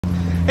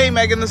Hey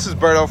Megan, this is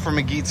Berto from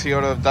McGee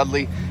Toyota of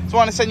Dudley. Just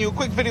want to send you a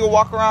quick video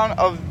walk around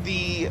of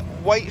the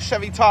white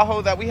Chevy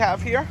Tahoe that we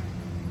have here.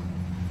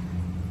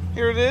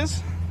 Here it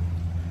is.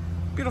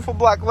 Beautiful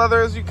black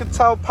leather, as you can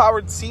tell,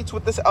 powered seats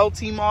with this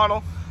LT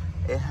model.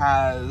 It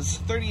has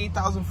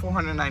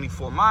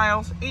 38,494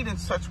 miles, 8-inch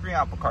touchscreen,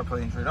 Apple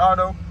CarPlay, Android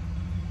Auto,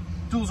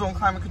 dual zone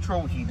climate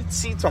control with heated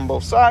seats on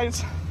both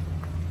sides,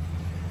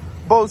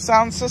 Bose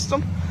sound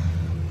system.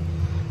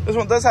 This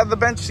one does have the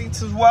bench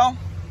seats as well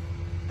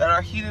that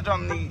are heated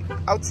on the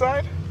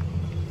outside.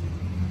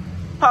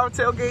 Power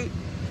tailgate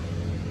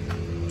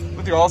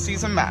with your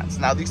all-season mats.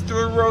 Now these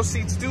third-row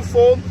seats do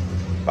fold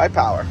by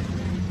power.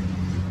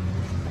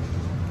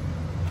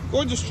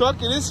 Gorgeous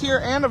truck. It is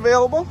here and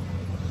available.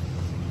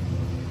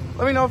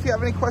 Let me know if you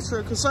have any questions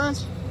or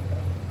concerns.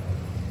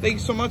 Thank you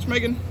so much,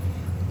 Megan.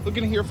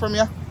 Looking to hear from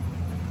you.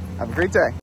 Have a great day.